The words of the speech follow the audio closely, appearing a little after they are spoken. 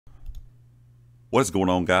What's going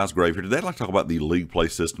on, guys? Grave here. Today I'd like to talk about the League Play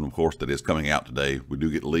system, of course, that is coming out today. We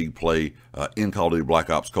do get League Play in Call of Duty Black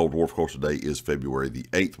Ops Cold War. Of course, today is February the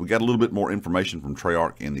 8th. We got a little bit more information from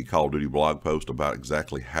Treyarch in the Call of Duty blog post about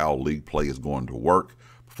exactly how League Play is going to work.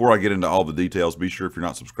 Before I get into all the details, be sure if you're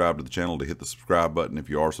not subscribed to the channel to hit the subscribe button. If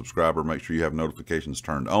you are a subscriber, make sure you have notifications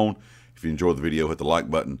turned on. If you enjoyed the video, hit the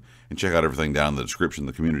like button and check out everything down in the description,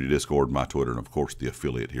 the community Discord, my Twitter, and of course the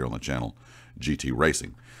affiliate here on the channel, GT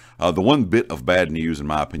Racing. The one bit of bad news, in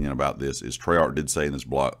my opinion, about this is Treyarch did say in this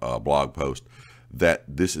blog post that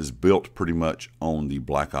this is built pretty much on the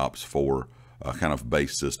Black Ops 4 kind of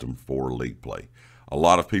base system for League Play. A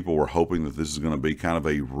lot of people were hoping that this is going to be kind of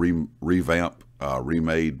a revamp,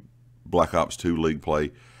 remade Black Ops 2 League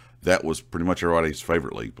Play. That was pretty much everybody's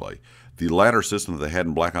favorite League Play. The ladder system that they had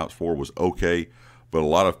in Black Ops 4 was okay, but a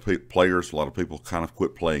lot of players, a lot of people kind of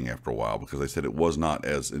quit playing after a while because they said it was not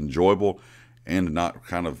as enjoyable and not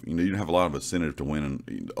kind of, you didn't have a lot of incentive to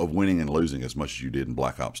winning and losing as much as you did in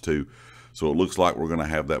Black Ops 2. So it looks like we're going to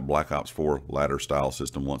have that Black Ops 4 ladder style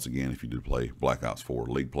system once again. If you do play Black Ops 4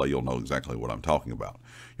 League Play, you'll know exactly what I'm talking about.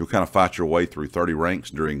 You'll kind of fight your way through 30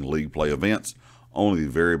 ranks during League Play events. Only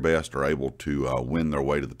the very best are able to win their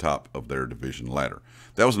way to the top of their division ladder.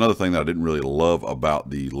 That was another thing that I didn't really love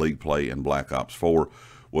about the League Play in Black Ops 4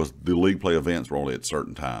 was the League Play events were only at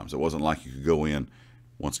certain times. It wasn't like you could go in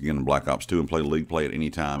once again in Black Ops 2 and play League Play at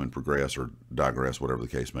any time and progress or digress, whatever the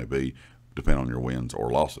case may be, depending on your wins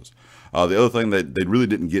or losses. The other thing that they really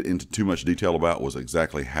didn't get into too much detail about was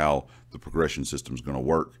exactly how the progression system is going to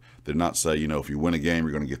work. They did not say, if you win a game,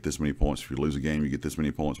 you're going to get this many points. If you lose a game, you get this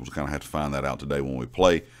many points. We'll kind of have to find that out today when we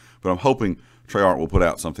play. But I'm hoping Treyarch will put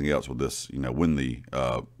out something else with this, when the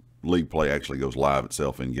League Play actually goes live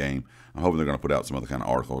itself in game. I'm hoping they're going to put out some other kind of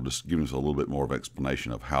article, just giving us a little bit more of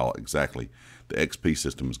explanation of how exactly the XP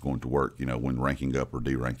system is going to work, when ranking up or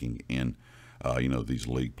deranking in, these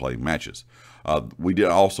League Play matches. We did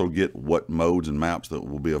also get what modes and maps that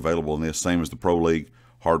will be available in this, same as the Pro League,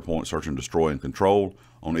 Hardpoint, Search and Destroy, and Control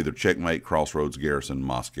on either Checkmate, Crossroads, Garrison,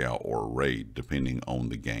 Moscow, or Raid, depending on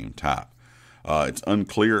the game type. It's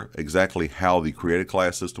unclear exactly how the created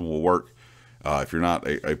class system will work. If you're not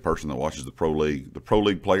a person that watches the Pro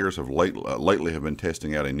League players have lately have been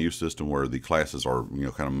testing out a new system where the classes are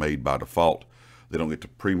kind of made by default. They don't get to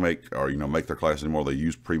pre-make or make their class anymore. They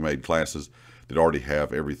use pre-made classes that already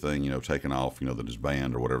have everything taken off that is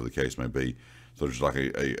banned or whatever the case may be. So there's like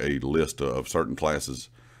a list of certain classes,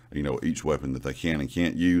 each weapon that they can and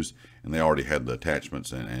can't use, and they already had the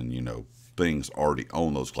attachments and things already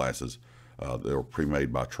on those classes. They were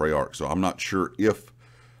pre-made by Treyarch. So I'm not sure if.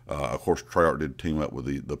 Of course, Treyarch did team up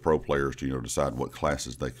with the pro players to decide what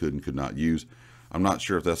classes they could and could not use. I'm not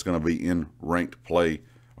sure if that's going to be in ranked play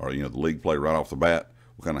or the League Play right off the bat.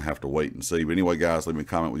 We'll kind of have to wait and see. But anyway, guys, leave me a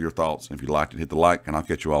comment with your thoughts. If you liked it, hit the like, and I'll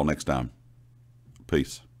catch you all next time.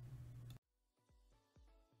 Peace.